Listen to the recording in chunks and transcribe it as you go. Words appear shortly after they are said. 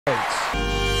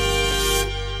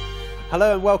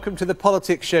Hello and welcome to the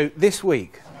Politics Show this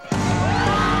week.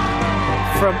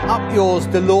 From up yours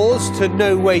Delors to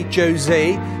no way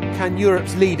Jose, can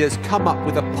Europe's leaders come up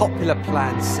with a popular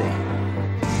plan C?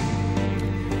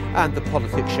 And the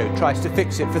Politics Show tries to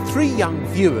fix it for three young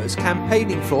viewers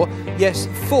campaigning for, yes,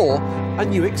 for a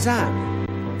new exam.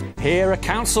 Here, a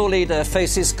council leader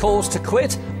faces calls to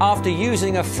quit after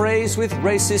using a phrase with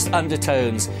racist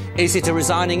undertones. Is it a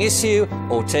resigning issue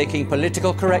or taking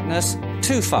political correctness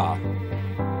too far?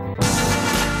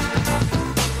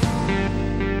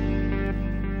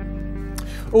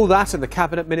 All that and the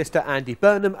Cabinet Minister Andy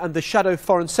Burnham and the Shadow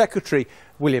Foreign Secretary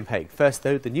William Hague. First,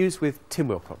 though, the news with Tim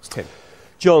Wilcox. Tim.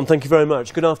 John, thank you very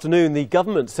much. Good afternoon. The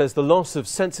government says the loss of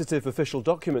sensitive official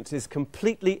documents is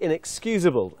completely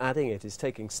inexcusable, adding it is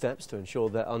taking steps to ensure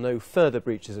there are no further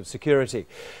breaches of security.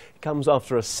 It comes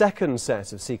after a second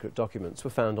set of secret documents were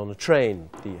found on a train.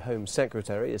 The Home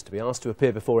Secretary is to be asked to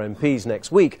appear before MPs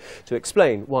next week to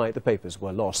explain why the papers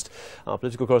were lost. Our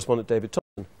political correspondent David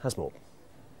Thompson has more.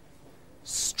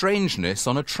 Strangeness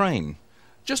on a train.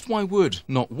 Just why would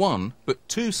not one, but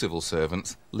two civil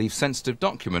servants leave sensitive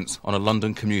documents on a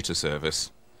London commuter service?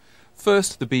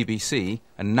 First, the BBC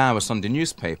and now a Sunday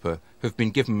newspaper have been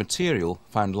given material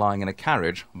found lying in a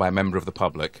carriage by a member of the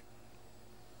public.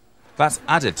 That's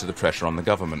added to the pressure on the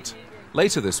government.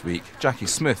 Later this week, Jackie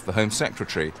Smith, the Home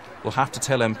Secretary, will have to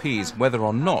tell MPs whether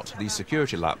or not these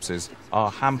security lapses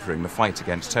are hampering the fight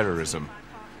against terrorism.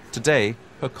 Today,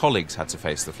 her colleagues had to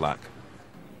face the flak.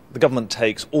 The government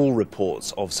takes all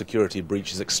reports of security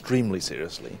breaches extremely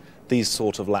seriously. These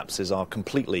sort of lapses are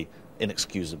completely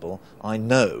inexcusable. I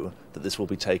know that this will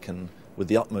be taken with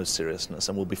the utmost seriousness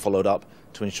and will be followed up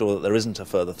to ensure that there isn't a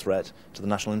further threat to the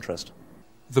national interest.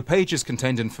 The pages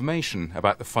contained information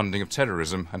about the funding of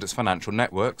terrorism and its financial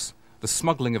networks, the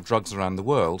smuggling of drugs around the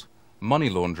world, money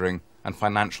laundering and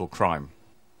financial crime.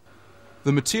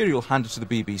 The material handed to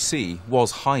the BBC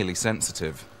was highly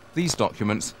sensitive. These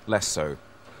documents less so.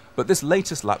 But this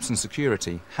latest lapse in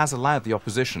security has allowed the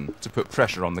opposition to put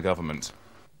pressure on the government.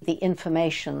 The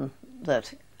information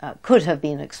that could have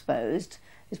been exposed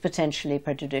is potentially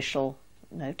prejudicial,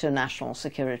 to national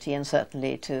security and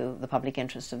certainly to the public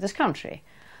interest of this country.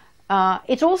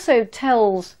 It also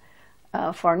tells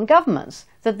foreign governments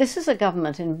that this is a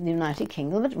government in the United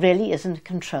Kingdom that really isn't in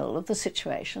control of the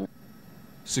situation.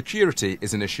 Security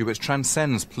is an issue which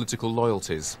transcends political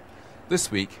loyalties. This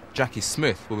week, Jackie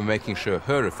Smith will be making sure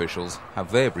her officials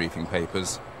have their briefing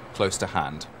papers close to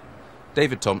hand.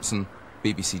 David Thompson,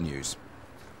 BBC News.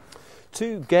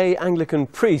 Two gay Anglican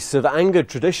priests have angered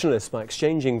traditionalists by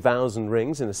exchanging vows and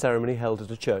rings in a ceremony held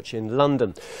at a church in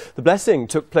London. The blessing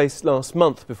took place last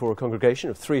month before a congregation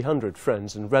of 300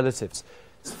 friends and relatives.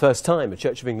 It's the first time a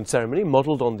Church of England ceremony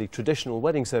modelled on the traditional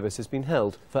wedding service has been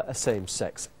held for a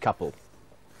same-sex couple.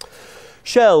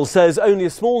 Shell says only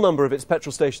a small number of its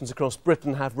petrol stations across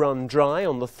Britain have run dry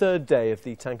on the third day of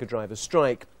the tanker drivers'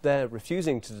 strike. They're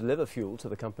refusing to deliver fuel to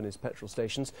the company's petrol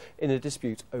stations in a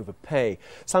dispute over pay.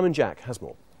 Simon Jack has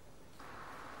more.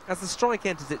 As the strike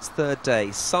enters its third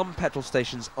day, some petrol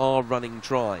stations are running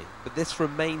dry, but this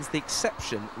remains the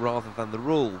exception rather than the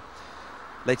rule.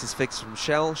 Latest figures from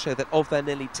Shell show that of their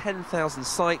nearly 10,000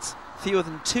 sites, fewer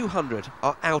than 200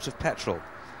 are out of petrol.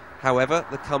 However,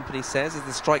 the company says as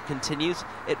the strike continues,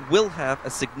 it will have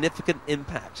a significant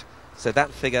impact, so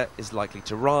that figure is likely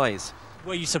to rise.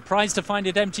 Were you surprised to find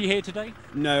it empty here today?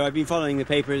 No, I've been following the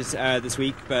papers this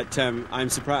week, but I'm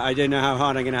surprised. I don't know how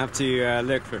hard I'm going to have to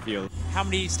look for fuel. How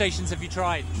many stations have you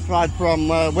tried? Tried from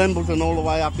Wimbledon all the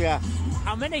way up here.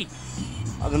 How many?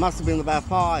 There must have been about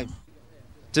 5.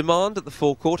 Demand at the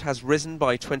forecourt has risen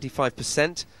by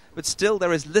 25%, but still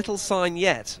there is little sign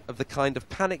yet of the kind of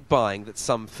panic buying that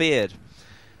some feared.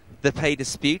 The pay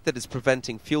dispute that is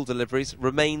preventing fuel deliveries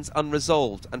remains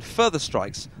unresolved, and further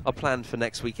strikes are planned for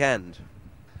next weekend.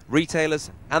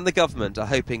 Retailers and the government are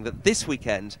hoping that this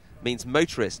weekend means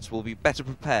motorists will be better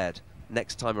prepared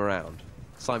next time around.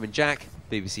 Simon Jack,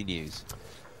 BBC News.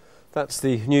 That's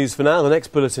the news for now. The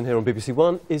next bulletin here on BBC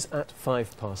One is at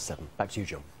 7:05. Back to you,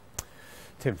 John.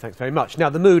 Tim, thanks very much. Now,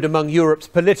 the mood among Europe's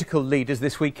political leaders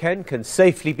this weekend can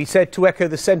safely be said to echo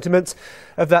the sentiments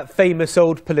of that famous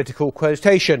old political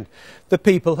quotation. The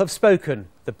people have spoken,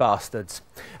 the bastards.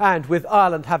 And with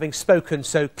Ireland having spoken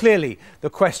so clearly,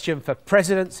 the question for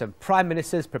presidents and prime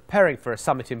ministers preparing for a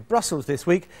summit in Brussels this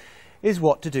week is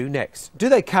what to do next. Do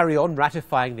they carry on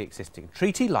ratifying the existing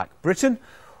treaty like Britain,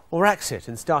 or exit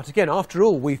and start again? After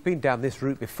all, we've been down this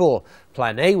route before.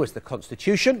 Plan A was the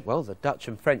Constitution. Well, the Dutch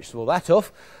and French saw that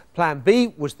off. Plan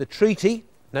B was the treaty.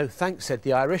 No thanks, said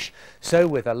the Irish. So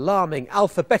with alarming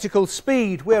alphabetical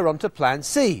speed, we're on to Plan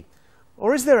C.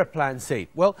 Or is there a plan C?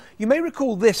 Well, you may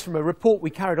recall this from a report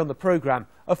we carried on the programme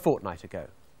a fortnight ago.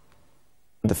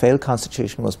 The failed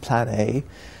constitution was plan A,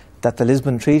 that the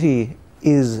Lisbon Treaty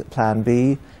is plan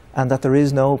B, and that there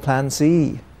is no plan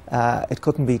C. It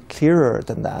couldn't be clearer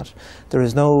than that. There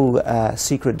is no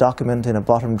secret document in a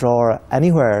bottom drawer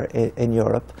anywhere in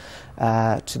Europe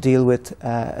to deal with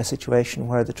a situation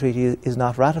where the treaty is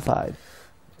not ratified.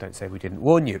 Don't say we didn't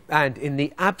warn you. And in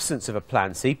the absence of a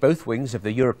plan C, both wings of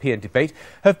the European debate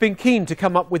have been keen to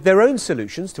come up with their own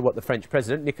solutions to what the French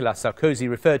President Nicolas Sarkozy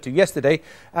referred to yesterday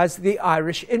as the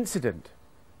Irish incident.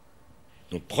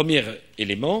 Donc, premier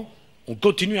élément, on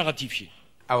continue à ratifier.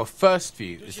 Our first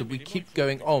view is that we keep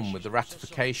going on with the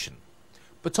ratification.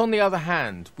 But on the other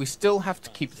hand, we still have to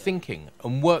keep thinking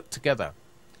and work together.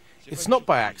 It's not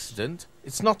by accident,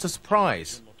 it's not a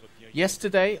surprise.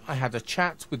 Yesterday, I had a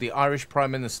chat with the Irish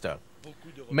Prime Minister.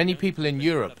 Many people in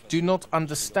Europe do not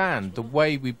understand the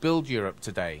way we build Europe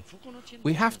today.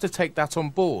 We have to take that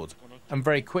on board, and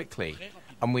very quickly,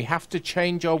 and we have to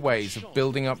change our ways of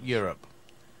building up Europe.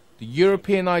 The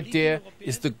European idea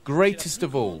is the greatest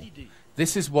of all.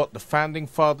 This is what the founding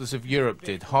fathers of Europe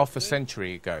did half a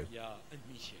century ago.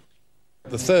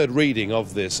 The third reading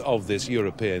of this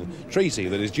European treaty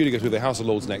that is due to go through the House of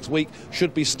Lords next week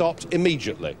should be stopped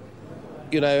immediately.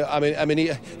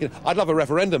 I'd love a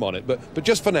referendum on it, but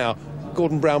just for now,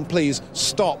 Gordon Brown, please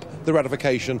stop the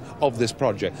ratification of this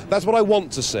project. That's what I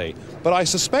want to see. But I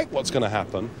suspect what's going to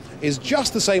happen is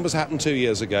just the same as happened 2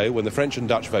 years ago when the French and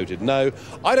Dutch voted no.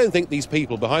 I don't think these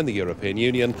people behind the European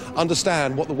Union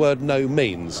understand what the word no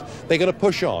means. They're going to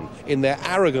push on in their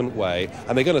arrogant way,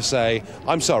 and they're going to say,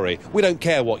 I'm sorry, we don't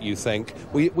care what you think.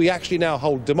 We actually now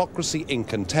hold democracy in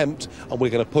contempt, and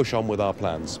we're going to push on with our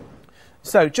plans.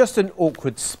 So, just an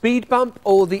awkward speed bump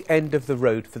or the end of the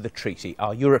road for the treaty?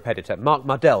 Our Europe editor, Mark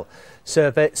Mardell,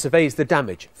 surveys the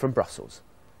damage from Brussels.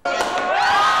 To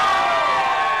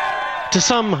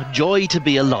some, joy to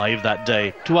be alive that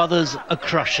day. To others, a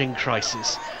crushing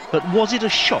crisis. But was it a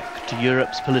shock to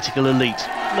Europe's political elite?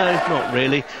 No, not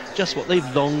really. Just what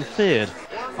they've long feared.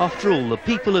 After all, the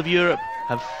people of Europe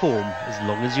have form as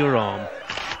long as your arm.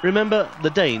 Remember, the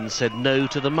Danes said no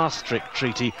to the Maastricht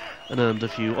Treaty and earned a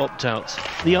few opt-outs.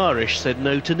 The Irish said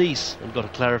no to Nice and got a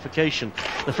clarification.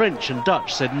 The French and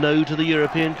Dutch said no to the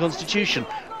European Constitution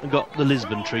and got the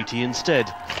Lisbon Treaty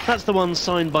instead. That's the one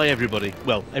signed by everybody,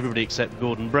 well, everybody except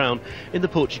Gordon Brown, in the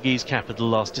Portuguese capital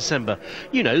last December.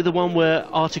 You know, the one where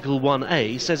Article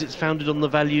 1A says it's founded on the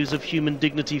values of human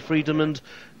dignity, freedom and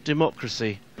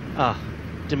democracy. Ah,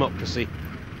 democracy.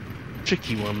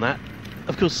 Tricky one, that.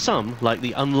 Of course, some, like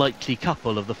the unlikely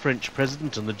couple of the French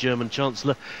President and the German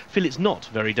Chancellor, feel it's not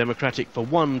very democratic for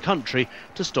one country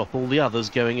to stop all the others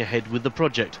going ahead with the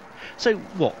project. So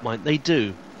what might they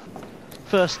do?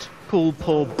 First, call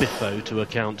poor Biffo to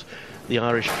account. The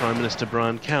Irish Prime Minister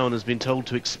Brian Cowen has been told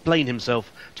to explain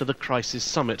himself to the Crisis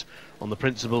Summit on the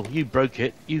principle, you broke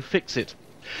it, you fix it.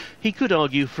 He could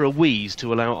argue for a wheeze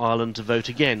to allow Ireland to vote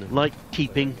again, like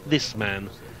keeping this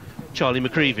man. Charlie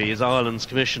McCreevy is Ireland's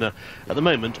commissioner. At the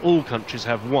moment, all countries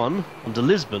have one. Under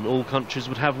Lisbon, all countries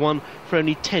would have one for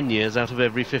only 10 years out of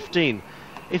every 15.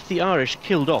 If the Irish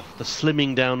killed off the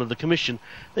slimming down of the Commission,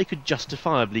 they could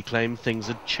justifiably claim things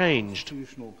had changed.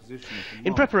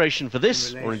 In preparation for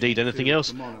this, or indeed anything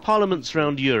else, parliaments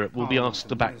around Europe will be asked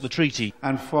to back the treaty.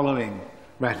 And following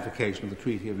ratification of the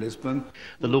Treaty of Lisbon,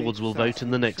 the Lords will vote in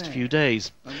the next few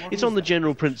days. It's on the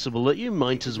general principle that you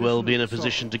might as well be in a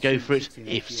position to go for it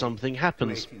if something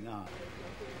happens.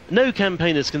 No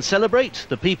campaigners can celebrate,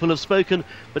 the people have spoken,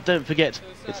 but don't forget,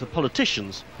 it's the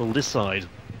politicians who'll decide.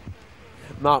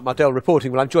 Mark Mardell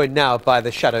reporting. Well, I'm joined now by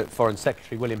the Shadow Foreign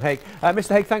Secretary, William Hague.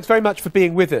 Mr Hague, thanks very much for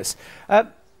being with us.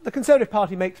 The Conservative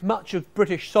Party makes much of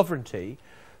British sovereignty,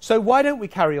 so why don't we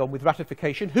carry on with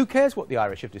ratification? Who cares what the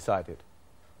Irish have decided?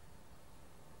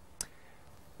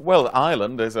 Well,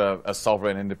 Ireland is a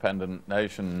sovereign independent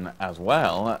nation as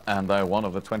well, and they're one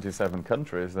of the 27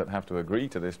 countries that have to agree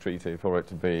to this treaty for it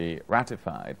to be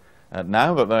ratified.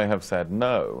 Now that they have said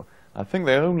no, I think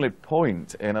the only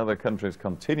point in other countries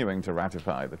continuing to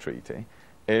ratify the treaty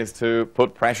is to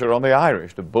put pressure on the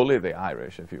Irish, to bully the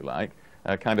Irish, if you like,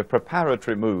 a kind of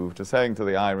preparatory move to saying to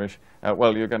the Irish,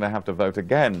 well, you're going to have to vote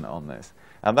again on this.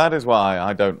 And that is why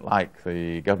I don't like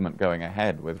the government going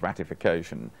ahead with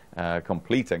ratification,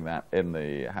 completing that in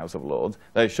the House of Lords.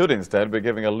 They should instead be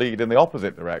giving a lead in the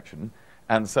opposite direction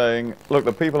and saying, look,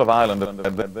 the people of Ireland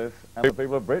have said this, and the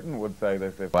people of Britain would say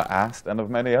this if were asked, and of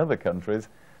many other countries.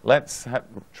 Let's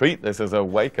treat this as a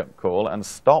wake-up call and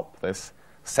stop this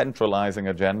centralising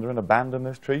agenda and abandon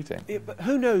this treaty. Yeah, but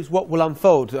who knows what will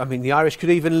unfold? I mean, the Irish could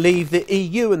even leave the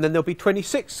EU and then there'll be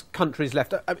 26 countries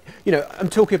left. You know, I'm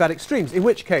talking about extremes, in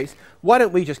which case, why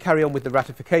don't we just carry on with the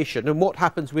ratification, and what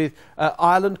happens with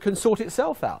Ireland can sort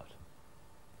itself out?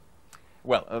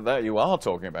 Well, there you are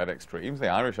talking about extremes. The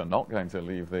Irish are not going to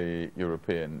leave the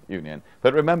European Union.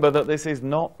 But remember that this is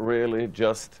not really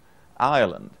just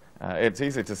Ireland. It's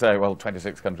easy to say, well,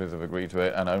 26 countries have agreed to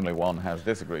it and only one has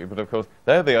disagreed, but of course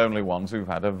they're the only ones who've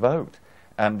had a vote.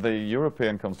 And the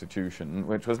European Constitution,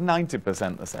 which was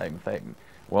 90% the same thing,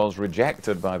 was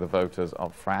rejected by the voters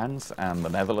of France and the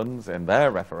Netherlands in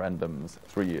their referendums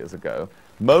 3 years ago.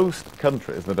 Most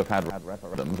countries that have had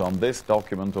referendums on this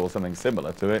document or something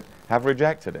similar to it have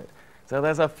rejected it. So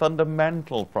there's a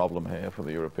fundamental problem here for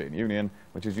the European Union,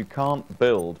 which is you can't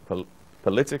build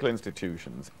political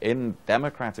institutions in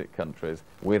democratic countries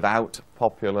without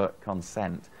popular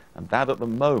consent. And that, at the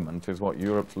moment, is what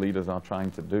Europe's leaders are trying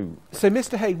to do. So,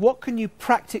 Mr. Hay, what can you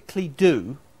practically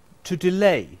do to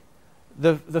delay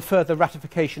the further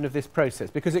ratification of this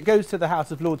process? Because it goes to the House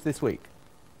of Lords this week.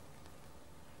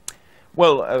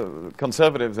 Well,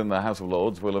 Conservatives in the House of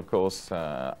Lords will, of course,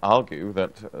 argue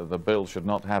that the bill should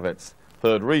not have its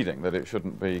third reading, that it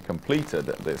shouldn't be completed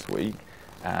this week.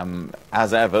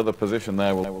 As ever, the position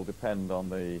there will depend on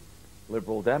the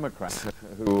Liberal Democrats,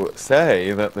 who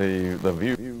say that the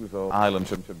views of Ireland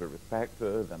should be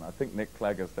respected, and I think Nick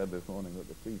Clegg has said this morning that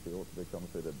the treaty ought to be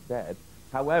considered dead.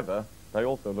 However, they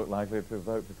also look likely to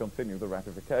vote to continue the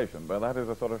ratification, but that is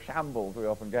a sort of shambles we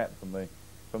often get from the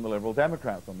Liberal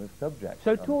Democrats on this subject.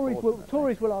 So Tories will argue for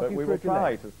a delay? But we will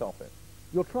try to stop it.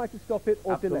 You'll try to stop it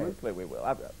or delay it? Absolutely we will.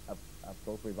 Of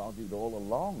course, we've argued all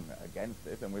along against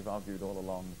it, and we've argued all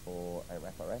along for a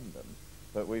referendum.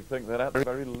 But we think that at the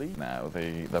very least now,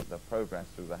 the progress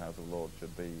through the House of Lords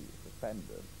should be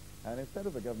suspended. And instead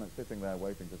of the government sitting there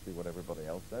waiting to see what everybody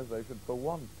else does, they should for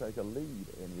once take a lead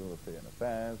in European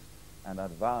affairs and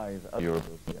advise other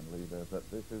European leaders that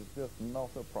this is just not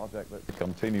a project that's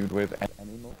continued with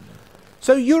anymore.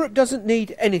 So Europe doesn't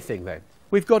need anything then?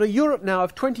 We've got a Europe now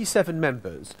of 27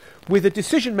 members with a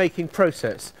decision-making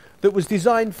process that was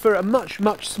designed for a much,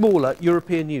 much smaller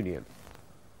European Union.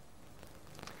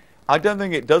 I don't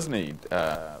think it does need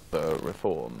the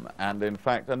reform, and in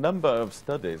fact a number of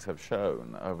studies have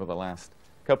shown over the last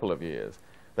couple of years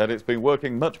that it's been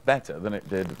working much better than it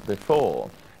did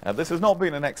before. This has not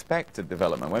been an expected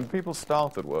development. When people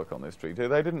started work on this treaty,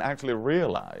 they didn't actually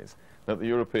realise that the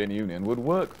European Union would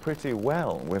work pretty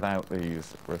well without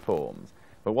these reforms.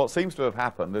 But what seems to have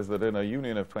happened is that in a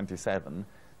union of 27,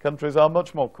 countries are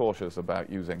much more cautious about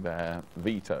using their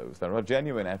vetoes. There are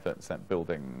genuine efforts at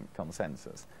building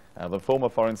consensus. The former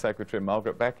Foreign Secretary,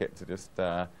 Margaret Beckett, just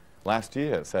last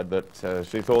year said that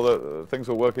she thought that things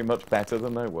were working much better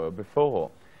than they were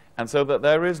before. And so that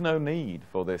there is no need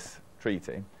for this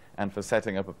treaty and for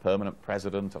setting up a permanent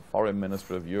president, a foreign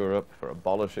minister of Europe, for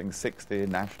abolishing 60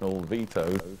 national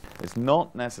vetoes. It's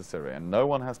not necessary, and no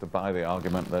one has to buy the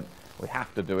argument that we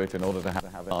have to do it in order to have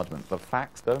an argument. The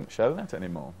facts don't show that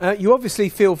anymore. You obviously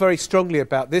feel very strongly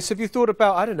about this. Have you thought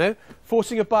about, I don't know,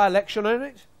 forcing a by-election on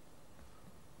it?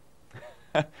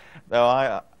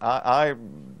 No, I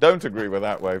don't agree with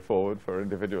that way forward for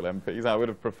individual MPs. I would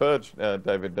have preferred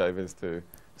David Davis to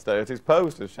stay at his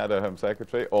post as Shadow Home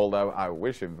Secretary, although I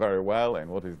wish him very well in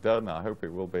what he's done. I hope he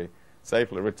will be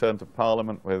safely returned to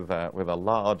Parliament with a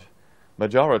large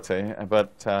majority.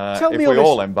 But if we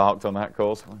all embarked on that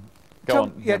course, go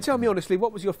on. Yeah, tell me honestly,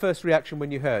 what was your first reaction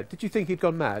when you heard? Did you think he'd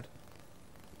gone mad?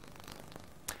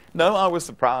 No, I was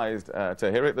surprised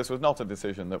to hear it. This was not a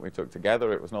decision that we took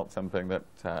together. It was not something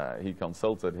that he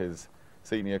consulted his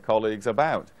senior colleagues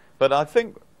about. But I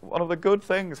think one of the good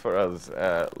things for us,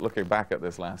 looking back at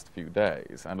this last few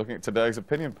days, and looking at today's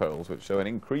opinion polls, which show an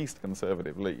increased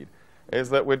Conservative lead, is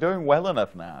that we're doing well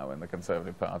enough now in the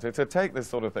Conservative Party to take this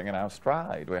sort of thing in our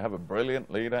stride. We have a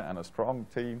brilliant leader and a strong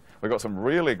team. We've got some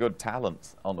really good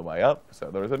talents on the way up.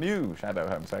 So there is a new Shadow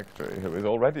Home Secretary who is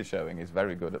already showing he's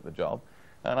very good at the job.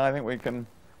 And I think we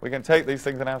can take these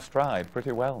things in our stride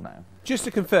pretty well now. Just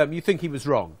to confirm, you think he was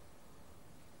wrong?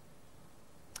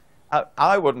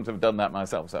 I wouldn't have done that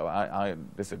myself, so I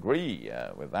disagree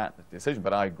with that decision,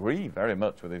 but I agree very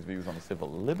much with his views on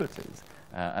civil liberties.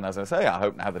 And as I say, I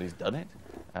hope now that he's done it,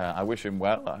 I wish him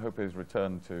well. I hope he's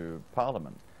returned to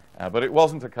Parliament. But it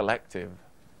wasn't a collective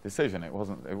decision. It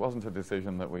wasn't a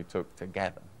decision that we took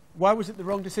together. Why was it the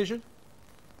wrong decision?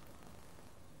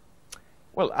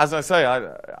 Well, as I say,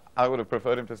 I would have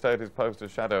preferred him to stay at his post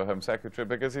as Shadow Home Secretary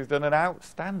because he's done an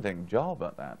outstanding job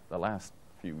at that the last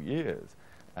few years.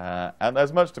 And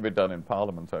there's much to be done in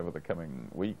Parliament over the coming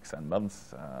weeks and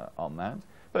months on that.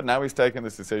 But now he's taken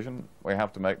this decision. We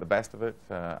have to make the best of it.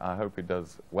 I hope he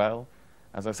does well.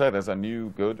 As I say, there's a new,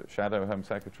 good Shadow Home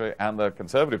Secretary, and the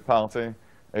Conservative Party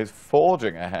is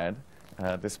forging ahead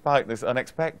despite this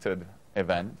unexpected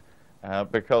event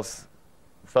because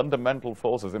fundamental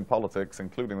forces in politics,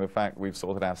 including the fact we've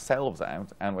sorted ourselves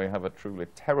out and we have a truly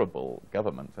terrible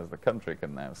government, as the country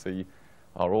can now see,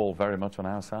 are all very much on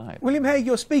our side. William Hague,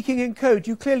 you're speaking in code.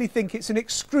 You clearly think it's an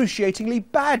excruciatingly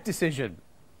bad decision.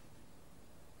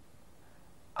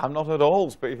 I'm not at all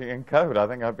speaking in code. I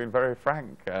think I've been very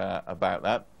frank about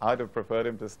that. I'd have preferred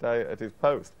him to stay at his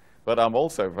post. But I'm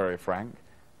also very frank.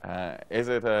 Is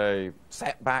it a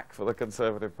setback for the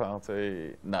Conservative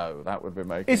Party? No, that would be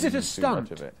making Is it a too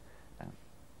much of it.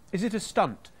 Is it a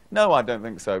stunt? No, I don't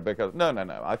think so, because, no.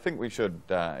 I think we should,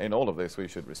 in all of this, we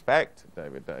should respect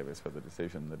David Davis for the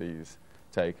decision that he's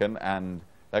taken, and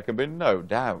there can be no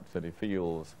doubt that he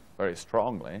feels very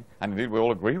strongly, and indeed we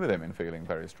all agree with him in feeling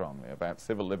very strongly about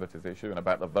civil liberties issue and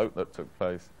about the vote that took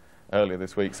place earlier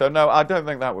this week. So no, I don't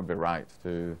think that would be right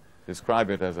to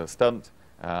describe it as a stunt.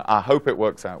 I hope it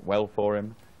works out well for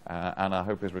him, and I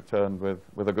hope he's returned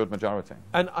with a good majority.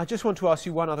 And I just want to ask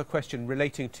you one other question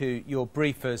relating to your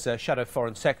brief as Shadow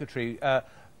Foreign Secretary.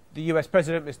 The US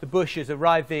President, Mr. Bush, is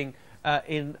arriving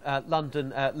in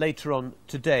London later on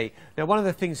today. Now, one of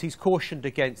the things he's cautioned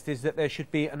against is that there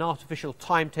should be an artificial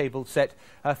timetable set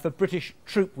for British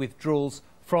troop withdrawals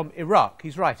from Iraq.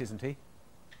 He's right, isn't he?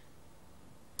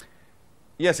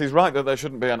 Yes, he's right that there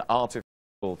shouldn't be an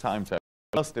artificial timetable.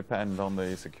 It must depend on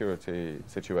the security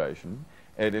situation.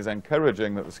 It is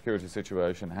encouraging that the security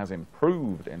situation has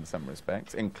improved in some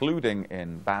respects, including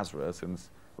in Basra since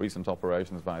recent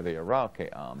operations by the Iraqi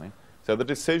army. So the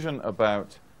decision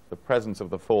about the presence of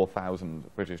the 4,000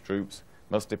 British troops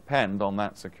must depend on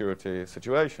that security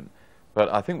situation.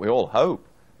 But I think we all hope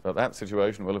that that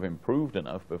situation will have improved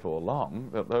enough before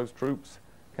long that those troops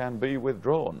can be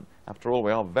withdrawn. After all,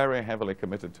 we are very heavily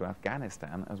committed to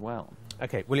Afghanistan as well.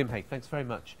 OK, William Hague, thanks very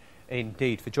much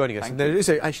indeed for joining us. And there is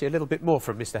actually a little bit more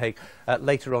from Mr. Hague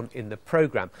later on in the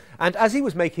programme. And as he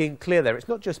was making clear there, it's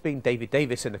not just been David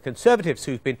Davis and the Conservatives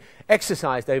who've been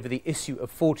exercised over the issue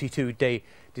of 42-day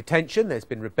detention. There's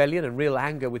been rebellion and real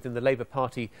anger within the Labour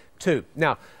Party too.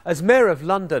 Now, as Mayor of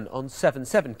London on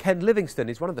 7/7, Ken Livingstone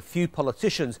is one of the few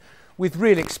politicians with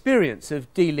real experience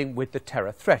of dealing with the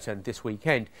terror threat, and this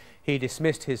weekend he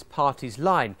dismissed his party's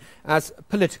line as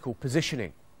political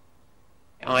positioning.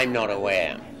 I'm not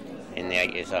aware, in the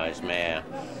 8 years I was mayor,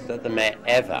 that the Met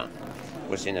ever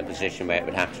was in a position where it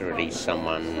would have to release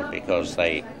someone because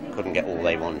they couldn't get all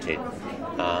they wanted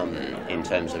in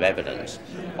terms of evidence.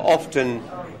 Often,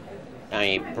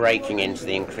 breaking into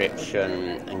the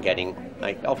encryption and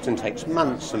it often takes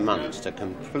months and months to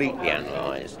completely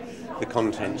analyse the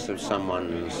contents of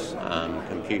someone's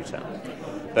computer.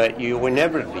 But you will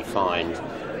inevitably find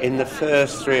in the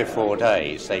first 3 or 4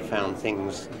 days they found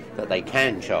things that they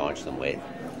can charge them with,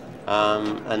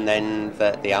 and then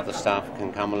the other stuff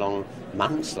can come along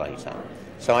months later.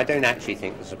 So I don't actually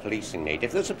think there's a policing need.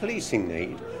 If there's a policing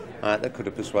need that could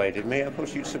have persuaded me, of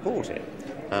course you'd support it.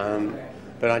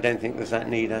 But I don't think there's that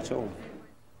need at all.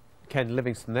 Ken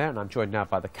Livingstone there, and I'm joined now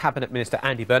by the Cabinet Minister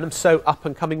Andy Burnham, so up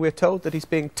and coming we're told that he's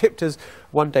being tipped as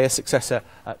one day a successor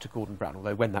to Gordon Brown,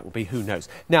 although when that will be, who knows.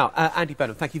 Now, Andy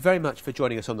Burnham, thank you very much for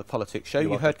joining us on the Politics Show.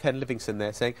 You heard Ken Livingstone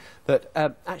there saying that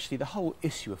actually the whole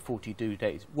issue of 42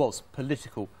 days was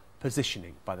political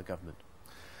positioning by the government.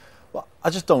 Well, I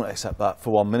just don't accept that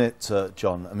for 1 minute,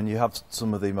 John. I mean, you have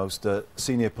some of the most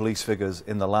senior police figures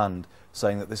in the land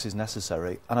saying that this is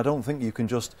necessary, and I don't think you can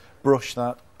just brush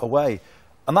that away.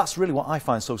 And that's really what I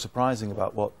find so surprising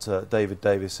about what David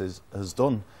Davis has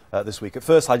done this week. At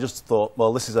first, I just thought,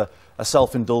 well, this is a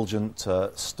self-indulgent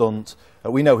stunt.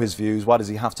 We know his views. Why does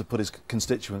he have to put his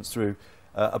constituents through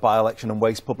a by-election and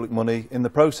waste public money in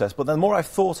the process? But the more I've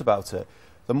thought about it,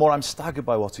 the more I'm staggered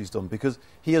by what he's done, because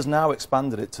he has now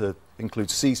expanded it to include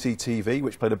CCTV,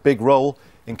 which played a big role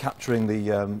in capturing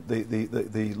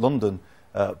the London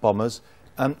bombers.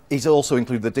 And he's also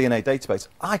included the DNA database.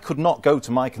 I could not go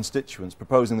to my constituents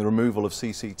proposing the removal of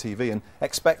CCTV and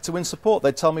expect to win support.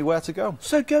 They'd tell me where to go.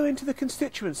 So go into the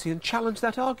constituency and challenge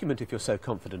that argument if you're so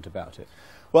confident about it.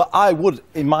 Well, I would,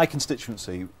 in my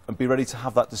constituency, be ready to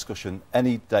have that discussion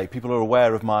any day. People are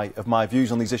aware of my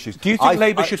views on these issues. Do you think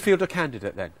Labour should field a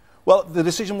candidate then? Well, the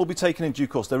decision will be taken in due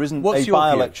course. There isn't a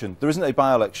by-election. There isn't a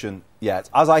by-election yet.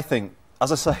 As I say,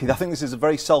 I think this is a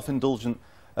very self-indulgent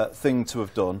thing to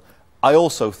have done. I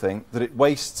also think that it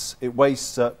wastes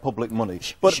public money.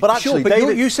 But actually, sure, but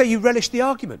David, you say you relish the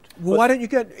argument. Well, why don't you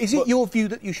go? Is it your view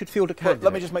that you should field a candidate?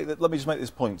 Let me just make this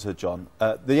point, John.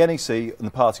 The NEC and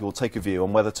the party will take a view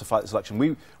on whether to fight this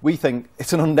election. We think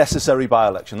it's an unnecessary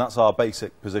by-election. That's our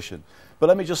basic position. But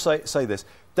let me just say this.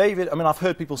 David, I mean, I've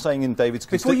heard people saying in David's...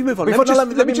 Before you move on,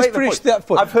 let me just finish that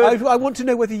point. I want to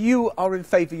know whether you are in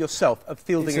favour yourself of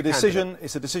fielding a candidate.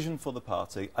 It's a decision for the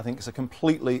party. I think it's a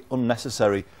completely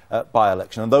unnecessary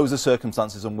by-election, and those are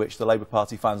circumstances in which the Labour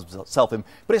Party finds itself in.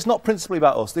 But it's not principally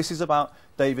about us. This is about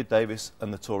David Davis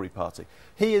and the Tory party.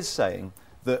 He is saying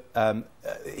that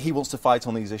he wants to fight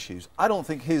on these issues. I don't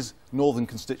think his northern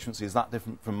constituency is that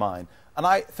different from mine. And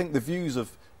I think the views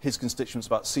of his constituents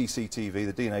about CCTV,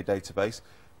 the DNA database,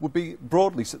 would be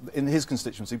broadly, in his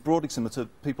constituency, broadly similar to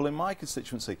people in my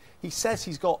constituency. He says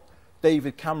he's got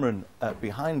David Cameron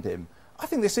behind him. I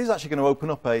think this is actually going to open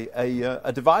up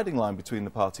a dividing line between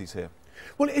the parties here.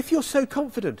 Well, if you're so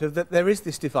confident that there is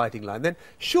this dividing line, then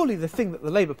surely the thing that the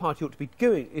Labour Party ought to be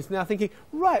doing is now thinking,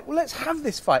 right, well, let's have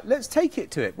this fight, let's take it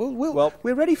to it.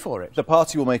 We're ready for it. The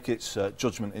party will make its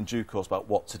judgment in due course about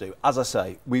what to do. As I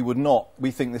say, we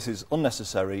think this is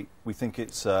unnecessary, we think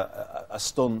it's a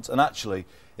stunt, and actually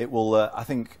it will, I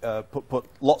think, put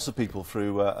lots of people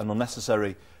through an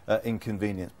unnecessary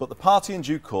inconvenience. But the party in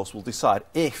due course will decide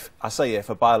if, I say if,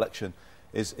 a by-election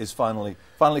is finally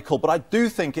called. But I do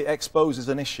think it exposes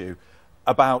an issue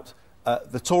about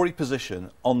the Tory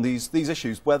position on these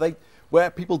issues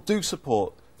where people do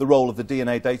support the role of the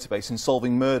DNA database in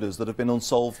solving murders that have been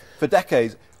unsolved for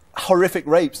decades, horrific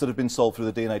rapes that have been solved through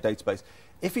the DNA database.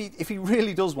 If he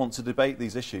really does want to debate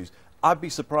these issues, I'd be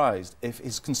surprised if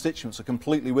his constituents are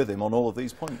completely with him on all of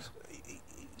these points.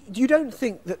 You don't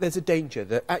think that there's a danger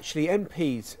that actually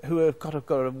MPs who have got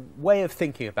a way of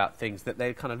thinking about things, that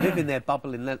they kind of live in their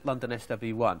bubble in London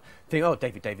SW1, think, oh,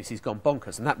 David Davis, he's gone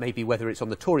bonkers, and that may be whether it's on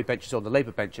the Tory benches or on the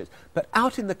Labour benches, but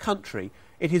out in the country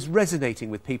it is resonating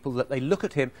with people that they look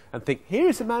at him and think, here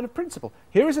is a man of principle,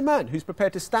 here is a man who's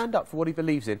prepared to stand up for what he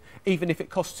believes in, even if it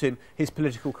costs him his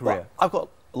political career. Well, I've got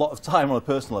a lot of time on a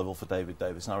personal level for David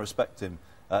Davis, and I respect him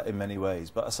in many ways.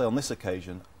 But I say on this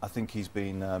occasion, I think he's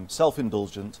been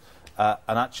self-indulgent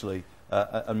and actually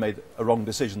and made a wrong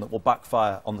decision that will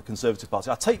backfire on the Conservative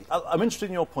Party. I'm interested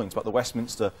in your point about the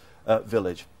Westminster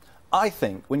Village. I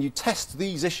think when you test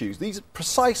these issues,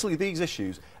 precisely these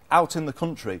issues, out in the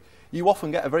country, you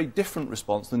often get a very different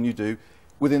response than you do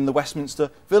within the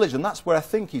Westminster Village. And that's where I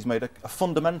think he's made a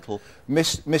fundamental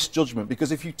misjudgment.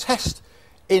 Because if you test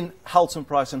in Halton,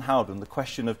 Price and Howden the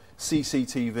question of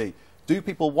CCTV, do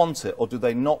people want it or do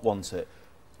they not want it?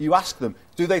 You ask them,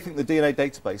 do they think the DNA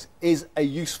database is a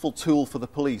useful tool for the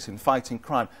police in fighting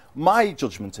crime? My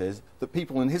judgment is that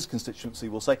people in his constituency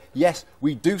will say, yes,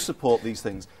 we do support these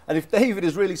things. And if David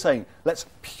is really saying, let's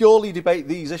purely debate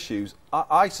these issues,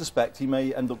 I suspect he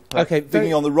may end up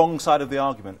being on the wrong side of the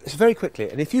argument. So very quickly,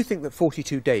 and if you think that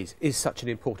 42 days is such an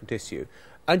important issue,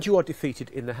 and you are defeated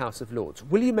in the House of Lords,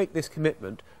 will you make this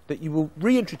commitment that you will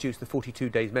reintroduce the 42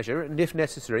 days measure and, if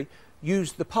necessary,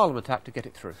 use the Parliament Act to get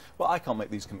it through? Well, I can't make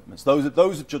these commitments. Those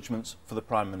are judgments for the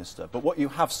Prime Minister. But what you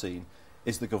have seen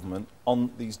is the government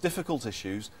on these difficult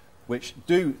issues, which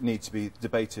do need to be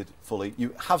debated fully.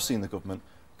 You have seen the government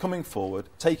coming forward,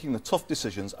 taking the tough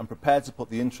decisions and prepared to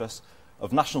put the interests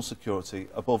of national security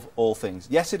above all things.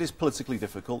 Yes, it is politically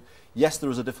difficult. Yes, there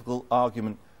is a difficult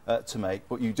argument to make,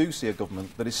 but you do see a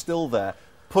government that is still there,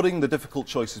 putting the difficult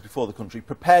choices before the country,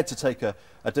 prepared to take a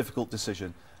difficult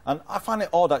decision. And I find it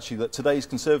odd, actually, that today's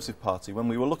Conservative Party, when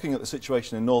we were looking at the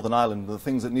situation in Northern Ireland and the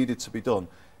things that needed to be done,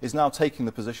 is now taking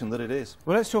the position that it is.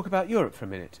 Well, let's talk about Europe for a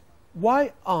minute.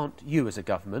 Why aren't you, as a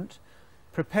government,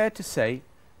 prepared to say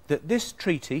that this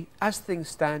treaty, as things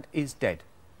stand, is dead?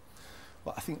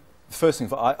 Well, I think the first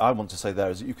thing I want to say there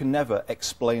is that you can never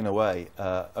explain away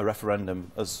a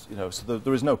referendum as, you know, so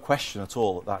there is no question at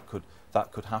all that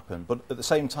could happen. But at the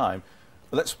same time,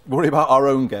 let's worry about our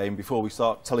own game before we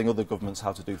start telling other governments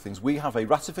how to do things. We have a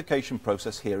ratification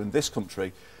process here in this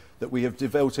country that we have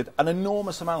devoted an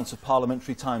enormous amount of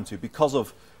parliamentary time to because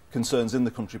of concerns in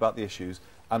the country about the issues,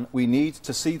 and we need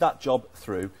to see that job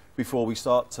through before we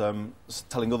start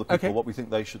telling other people what we think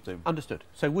they should do. Understood.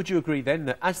 So would you agree then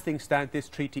that as things stand, this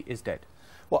treaty is dead?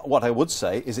 What I would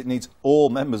say is it needs all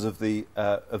members of the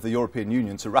European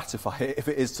Union to ratify it if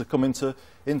it is to come into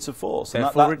force. And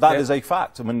that is a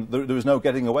fact. I mean, there is no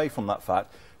getting away from that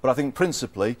fact. But I think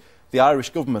principally the Irish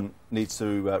government needs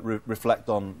to reflect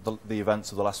on the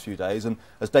events of the last few days. And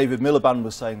as David Miliband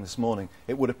was saying this morning,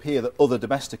 it would appear that other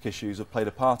domestic issues have played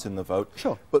a part in the vote.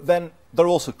 Sure. But then there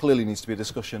also clearly needs to be a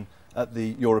discussion at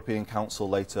the European Council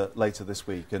later this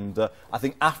week. And I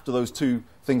think after those two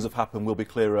things have happened, we'll be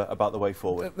clearer about the way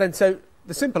forward. Then, so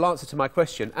the simple answer to my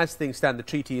question, as things stand, the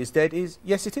treaty is dead, is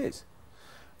yes, it is.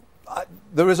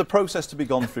 There is a process to be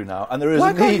gone through now, and there is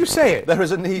Why can't you say it? There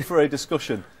is a need for a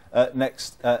discussion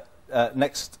next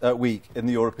week in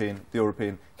the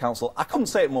European Council. I couldn't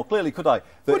say it more clearly, could I?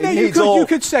 Well, no, you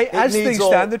could say, as things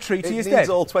stand, the treaty is dead. It needs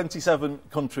all 27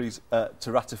 countries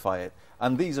to ratify it,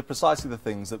 and these are precisely the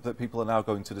things that people are now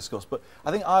going to discuss. But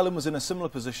I think Ireland was in a similar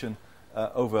position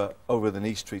over the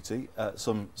Nice Treaty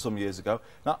some years ago.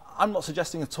 Now, I'm not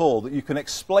suggesting at all that you can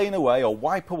explain away or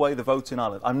wipe away the vote in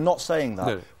Ireland. I'm not saying that.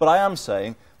 No. But I am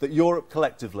saying that Europe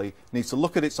collectively needs to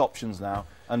look at its options now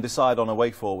and decide on a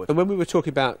way forward. And when we were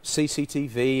talking about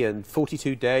CCTV and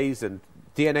 42 days and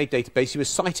DNA database, you were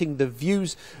citing the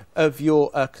views of your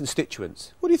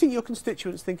constituents. What do you think your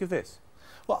constituents think of this?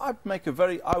 Well,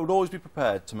 I would always be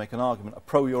prepared to make an argument, a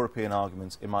pro-European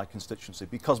argument in my constituency,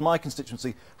 because my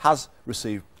constituency has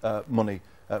received money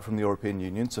from the European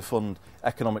Union to fund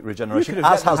economic regeneration,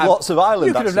 as has lots of Ireland.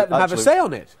 You could have let them have a say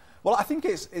on it. Well, I think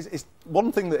it's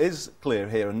one thing that is clear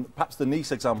here, and perhaps the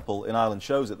Nice example in Ireland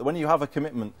shows it, that when you have a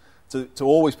commitment to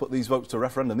always put these votes to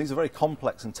referendum, these are very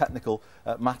complex and technical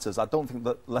matters. I don't think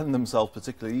that lend themselves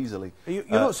particularly easily. You're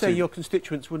not saying your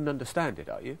constituents wouldn't understand it,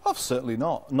 are you? Oh, certainly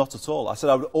not. Not at all. I said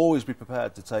I would always be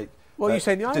prepared to take Well, you're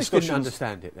saying the Irish didn't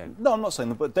understand it then? No, I'm not saying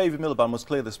that, but David Miliband was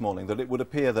clear this morning that it would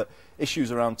appear that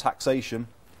issues around taxation,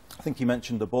 I think he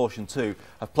mentioned abortion too,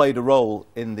 have played a role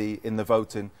in the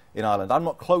vote in Ireland. I'm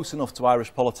not close enough to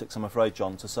Irish politics, I'm afraid,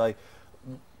 John, to say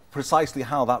precisely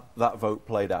how that vote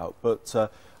played out. But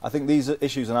I think these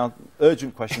issues are now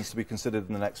urgent questions to be considered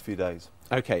in the next few days.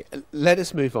 OK, let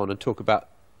us move on and talk about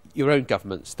your own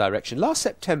government's direction. Last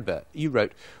September, you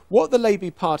wrote, what the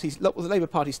Labour Party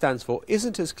stands for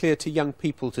isn't as clear to young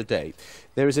people today.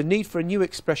 There is a need for a new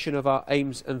expression of our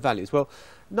aims and values. Well,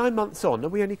 9 months on, are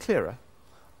we any clearer?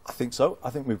 I think so. I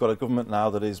think we've got a government now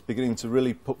that is beginning to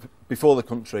really put before the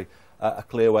country a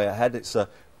clear way ahead. It's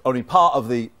only part of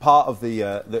the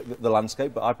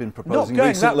landscape, but I've been proposing not going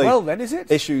recently that well, then, is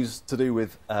it? Issues to do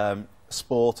with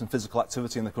sport and physical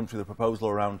activity in the country. The proposal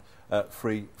around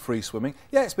free swimming.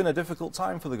 Yeah, it's been a difficult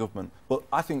time for the government, but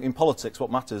I think in politics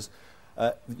what matters,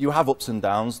 you have ups and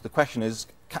downs. The question is,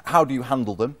 how do you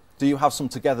handle them? Do you have some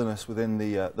togetherness within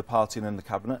the party and in the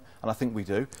cabinet? And I think we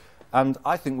do. And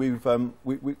I think we've,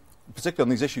 particularly on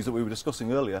these issues that we were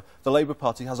discussing earlier, the Labour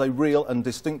Party has a real and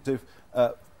distinctive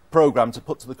programme to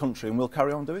put to the country, and we'll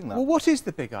carry on doing that. Well, what is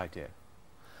the big idea?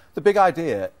 The big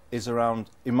idea is around,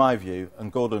 in my view, and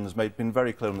Gordon has been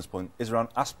very clear on this point, is around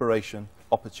aspiration,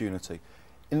 opportunity.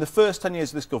 In the first 10 years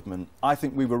of this government, I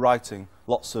think we were righting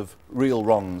lots of real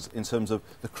wrongs in terms of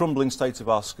the crumbling state of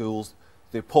our schools,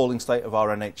 the appalling state of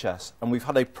our NHS, and we've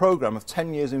had a programme of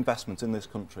 10 years investment in this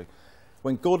country.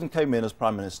 When Gordon came in as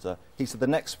Prime Minister, he said the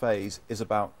next phase is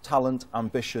about talent,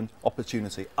 ambition,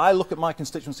 opportunity. I look at my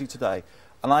constituency today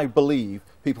and I believe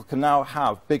people can now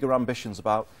have bigger ambitions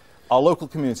about our local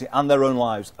community and their own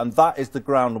lives, and that is the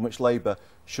ground on which Labour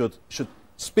should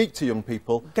speak to young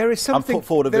people and put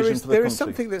forward a vision for the country. There is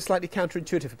something that's slightly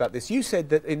counterintuitive about this. You said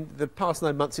that in the past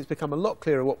 9 months it's become a lot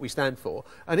clearer what we stand for,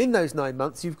 and in those 9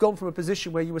 months you've gone from a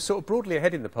position where you were sort of broadly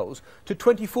ahead in the polls to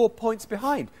 24 points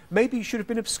behind. Maybe you should have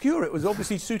been obscure. It was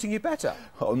obviously suiting you better.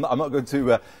 I'm not going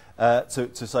to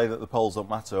say that the polls don't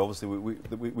matter. Obviously,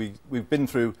 we've been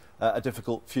through a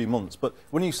difficult few months. But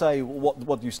when you say,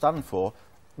 what do you stand for?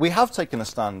 We have taken a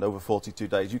stand over 42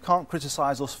 days. You can't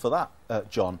criticise us for that,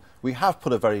 John. We have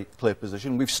put a very clear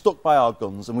position. We've stuck by our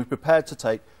guns and we've prepared to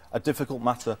take a difficult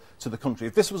matter to the country.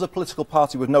 If this was a political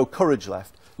party with no courage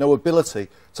left, no ability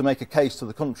to make a case to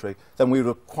the country, then we would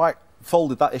have quite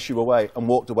folded that issue away and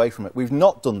walked away from it. We've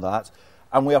not done that,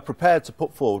 and we are prepared to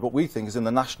put forward what we think is in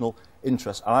the national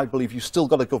interest. And I believe you've still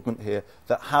got a government here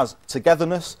that has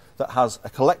togetherness, that has a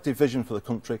collective vision for the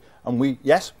country. And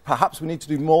yes, perhaps we need to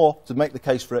do more to make the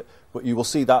case for it, but you will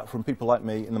see that from people like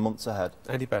me in the months ahead.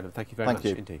 Andy Burnham, thank you very much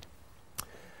indeed.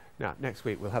 Now, next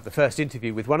week we'll have the first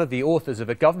interview with one of the authors of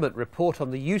a government report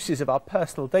on the uses of our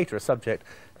personal data, a subject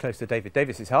close to David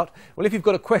Davis's heart. Well, if you've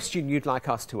got a question you'd like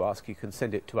us to ask, you can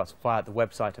send it to us via the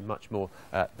website and much more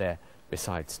there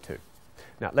besides too.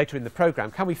 Now, later in the programme,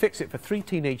 can we fix it for 3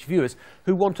 teenage viewers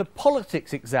who want a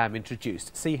politics exam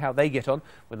introduced? See how they get on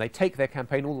when they take their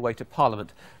campaign all the way to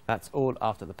Parliament. That's all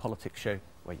after the Politics Show,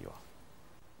 where you are.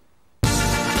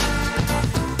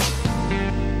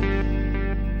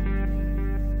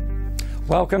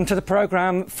 Welcome to the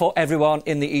programme for everyone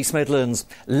in the East Midlands.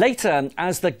 Later,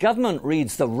 as the government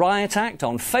reads the Riot Act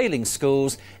on failing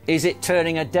schools, is it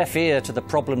turning a deaf ear to the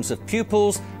problems of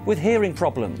pupils with hearing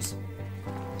problems?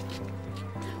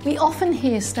 We often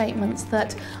hear statements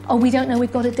that, oh, we don't know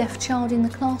we've got a deaf child in the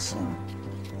classroom.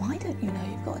 Why don't you know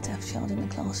you've got a deaf child in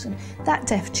the classroom? That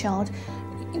deaf child,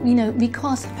 you know,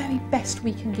 requires the very best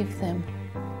we can give them.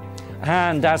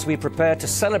 And as we prepare to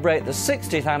celebrate the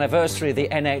 60th anniversary of the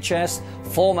NHS,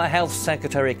 former Health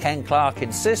Secretary Ken Clarke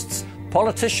insists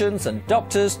politicians and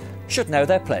doctors should know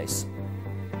their place.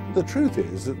 The truth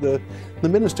is that the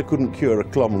minister couldn't cure a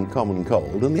common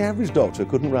cold and the average doctor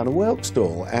couldn't run a whelk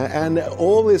stall. And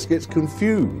all this gets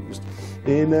confused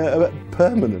in a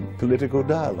permanent political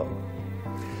dialogue.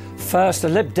 First, a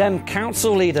Lib Dem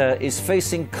council leader is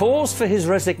facing calls for his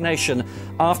resignation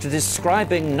after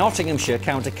describing Nottinghamshire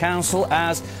County Council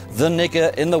as the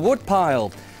nigger in the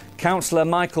woodpile. Councillor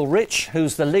Michael Rich,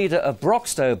 who's the leader of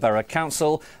Broxtowe Borough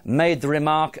Council, made the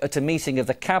remark at a meeting of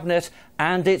the Cabinet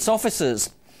and its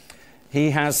officers.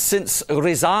 He has since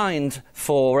resigned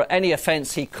for any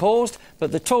offence he caused,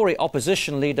 but the Tory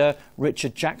opposition leader,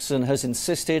 Richard Jackson, has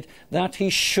insisted that he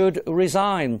should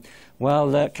resign.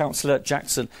 Well, Councillor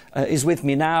Jackson is with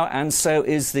me now, and so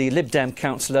is the Lib Dem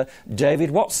councillor, David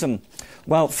Watson.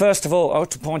 Well, first of all, I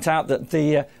want to point out that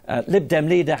the Lib Dem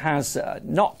leader has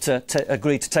not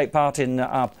agreed to take part in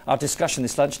our discussion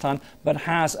this lunchtime, but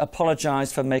has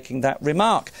apologised for making that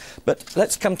remark. But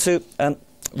let's come to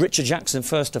Richard Jackson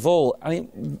first of all. I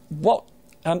mean, what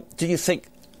do you think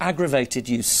aggravated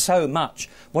you so much?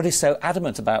 What is so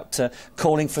adamant about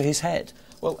calling for his head?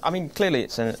 Well, I mean, clearly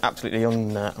it's an absolutely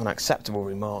unacceptable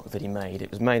remark that he made.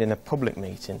 It was made in a public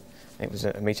meeting. It was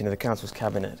a meeting of the council's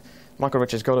cabinet. Michael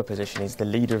Rich has got a position. He's the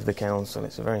leader of the council.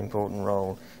 It's a very important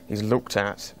role. He's looked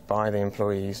at by the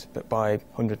employees, but by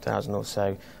 100,000 or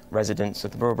so residents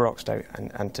of the borough of Broxtowe,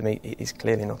 and to me, it is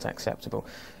clearly not acceptable.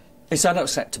 It's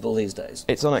unacceptable these days.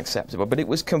 It's unacceptable, but it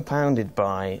was compounded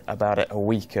by about a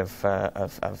week of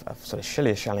sort of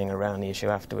shilly-shallying around the issue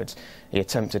afterwards. He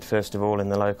attempted, first of all, in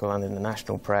the local and in the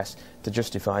national press, to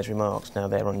justify his remarks. Now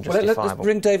they're unjustifiable. Well, let's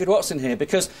bring David Watson here,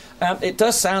 because it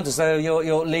does sound as though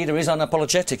your leader is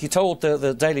unapologetic. He told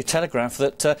the Daily Telegraph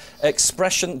that the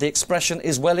expression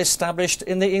is well established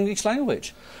in the English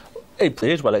language. It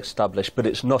is well established, but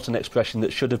it's not an expression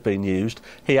that should have been used.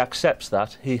 He accepts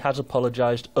that. He has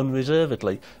apologised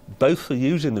unreservedly, both for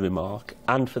using the remark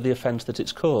and for the offence that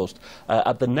it's caused.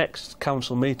 At the next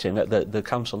council meeting, at the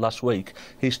council last week,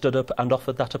 he stood up and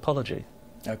offered that apology.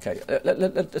 OK,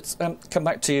 let's come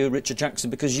back to you, Richard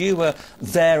Jackson, because you were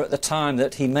there at the time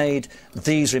that he made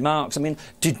these remarks. I mean,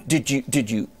 did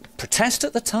you protest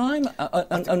at the time,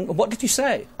 and what did you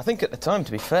say? I think at the time,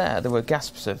 to be fair, there were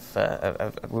gasps of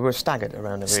we were staggered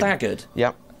around the room. Staggered?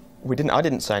 Yeah. I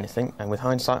didn't say anything, and with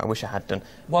hindsight, I wish I had done.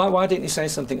 Why didn't you say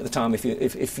something at the time? If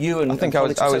you and I think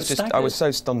and I was so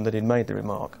stunned that he'd made the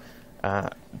remark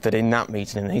that in that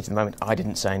meeting, in the heat of the moment, I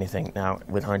didn't say anything. Now,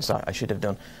 with hindsight, I should have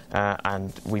done,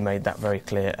 and we made that very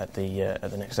clear at the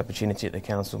next opportunity at the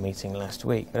council meeting last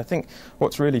week. But I think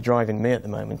what's really driving me at the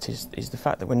moment is the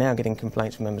fact that we're now getting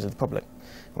complaints from members of the public.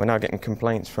 We're now getting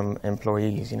complaints from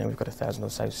employees. You know, we've got 1,000 or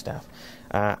so staff.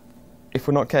 If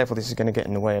we're not careful, this is going to get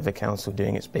in the way of the council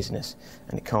doing its business,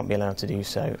 and it can't be allowed to do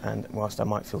so. And whilst I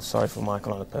might feel sorry for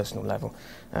Michael on a personal level,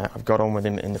 I've got on with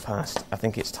him in the past. I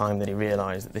think it's time that he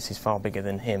realised that this is far bigger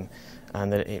than him,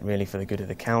 and that it really, for the good of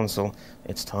the council,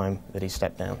 it's time that he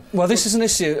stepped down. Well, this is an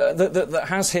issue that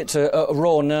has hit a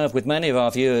raw nerve with many of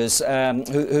our viewers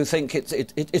who think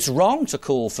it's wrong to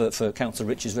call for Councillor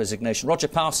Rich's resignation. Roger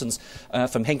Parsons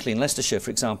from Hinckley in Leicestershire,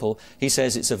 for example, he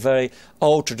says it's a very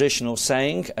old traditional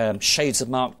saying, shades of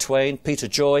Mark Twain. Peter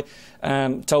Joy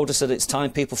told us that it's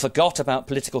time people forgot about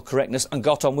political correctness and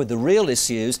got on with the real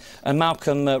issues. And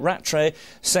Malcolm Rattray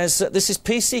says that this is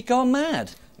PC gone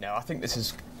mad. No, I think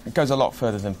it goes a lot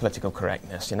further than political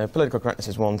correctness. You know, political correctness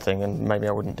is one thing, and maybe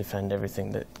I wouldn't defend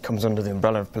everything that comes under the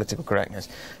umbrella of political correctness.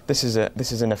 This is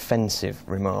an offensive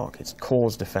remark. It's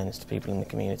caused offence to people in the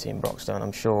community in Broxtowe, and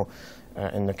I'm sure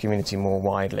in the community more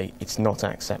widely, it's not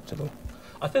acceptable.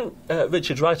 I think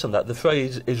Richard's right on that. The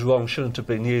phrase is wrong, shouldn't have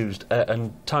been used,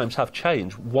 and times have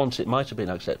changed. Once it might have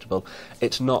been acceptable,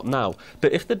 it's not now.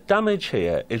 But if the damage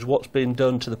here is what's been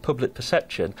done to the public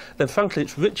perception, then frankly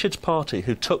it's Richard's party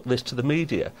who took this to the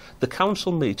media. The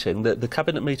council meeting, the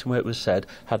cabinet meeting where it was said,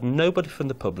 had nobody from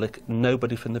the public,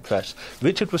 nobody from the press.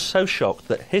 Richard was so shocked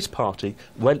that his party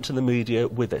went to the media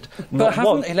with it. But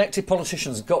haven't elected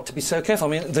politicians got to be so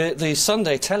careful? I mean, the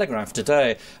Sunday Telegraph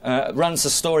today runs a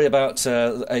story about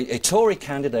a Tory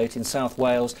candidate in South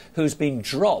Wales who's been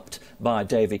dropped by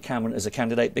David Cameron as a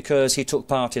candidate because he took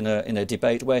part in a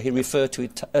debate where he referred to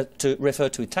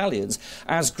Italians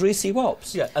as greasy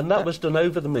wops. Yeah, and that was done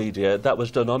over the media, that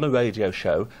was done on a radio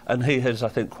show, and he has, I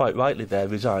think, quite rightly there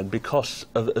resigned because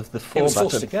of the format. He was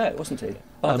forced to go, wasn't he?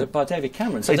 By David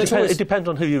Cameron. So it depends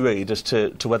on who you read as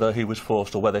to whether he was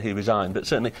forced or whether he resigned, but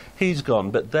certainly he's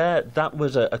gone. But that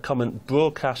was a comment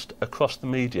broadcast across the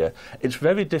media. It's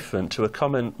very different to a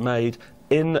comment made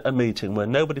in a meeting where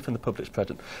nobody from the public's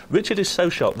present. Richard is so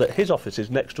shocked that his office is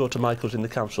next door to Michael's in the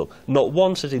council. Not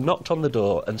once has he knocked on the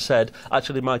door and said,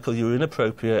 actually, Michael, you were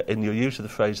inappropriate in your use of the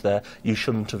phrase there, you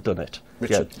shouldn't have done it.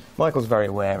 Richard. Yeah. Michael's very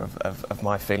aware of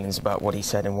my feelings about what he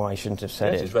said and why he shouldn't have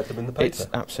said it. He's read them in the paper.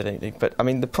 Absolutely. But, I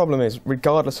mean, the problem is,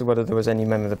 regardless of whether there was any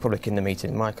member of the public in the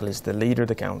meeting, Michael is the leader of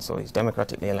the council, he's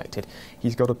democratically elected,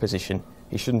 he's got a position,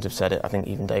 he shouldn't have said it. I think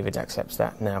even David accepts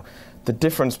that. Now, the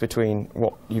difference between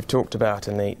what you've talked about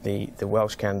and the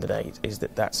Welsh candidate is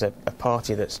that that's a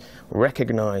party that's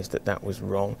recognised that that was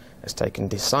wrong, has taken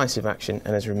decisive action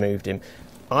and has removed him.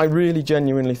 I really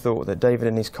genuinely thought that David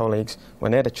and his colleagues,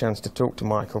 when they had a chance to talk to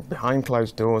Michael behind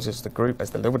closed doors as the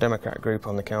Liberal Democrat group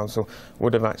on the council,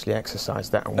 would have actually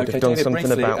exercised that and would have done David, something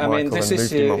briefly, about Michael and this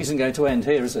moved him on. isn't going to end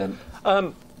here, is it?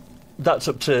 That's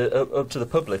up to the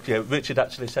public. You know, Richard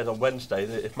actually said on Wednesday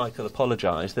that if Michael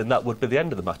apologised, then that would be the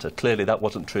end of the matter. Clearly that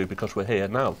wasn't true because we're here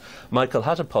now. Michael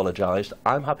has apologised.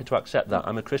 I'm happy to accept that.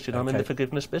 I'm a Christian. I'm in the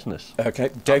forgiveness business.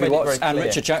 OK. David Watts and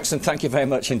Richard Jackson, thank you very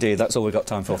much indeed. That's all we've got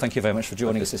time for. Thank you very much for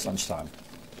joining us this lunchtime.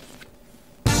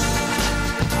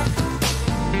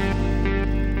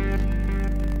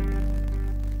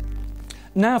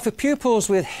 Now, for pupils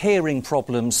with hearing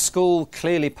problems, school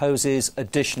clearly poses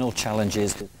additional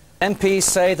challenges. MPs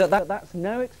say that that's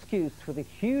no excuse for the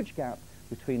huge gap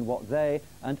between what they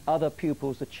and other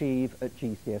pupils achieve at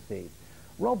GCSE.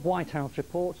 Rob Whitehouse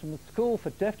reports from the School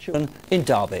for Deaf Children in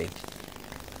Derby.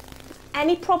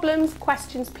 Any problems,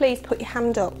 questions, please put your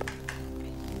hand up.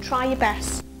 Try your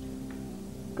best.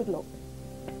 Good luck.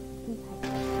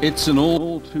 It's an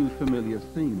all too familiar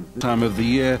theme this time of the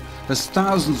year as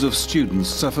thousands of students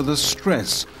suffer the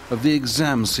stress of the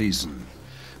exam season.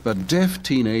 But deaf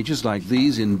teenagers like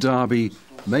these in Derby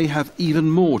may have even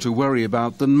more to worry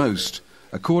about than most,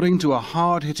 according to a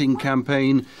hard-hitting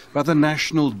campaign by the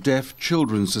National Deaf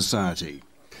Children's Society.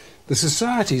 The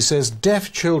Society says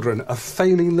deaf children are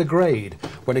failing the grade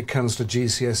when it comes to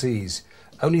GCSEs.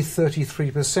 Only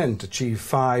 33% achieve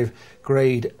 5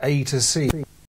 grade A to C.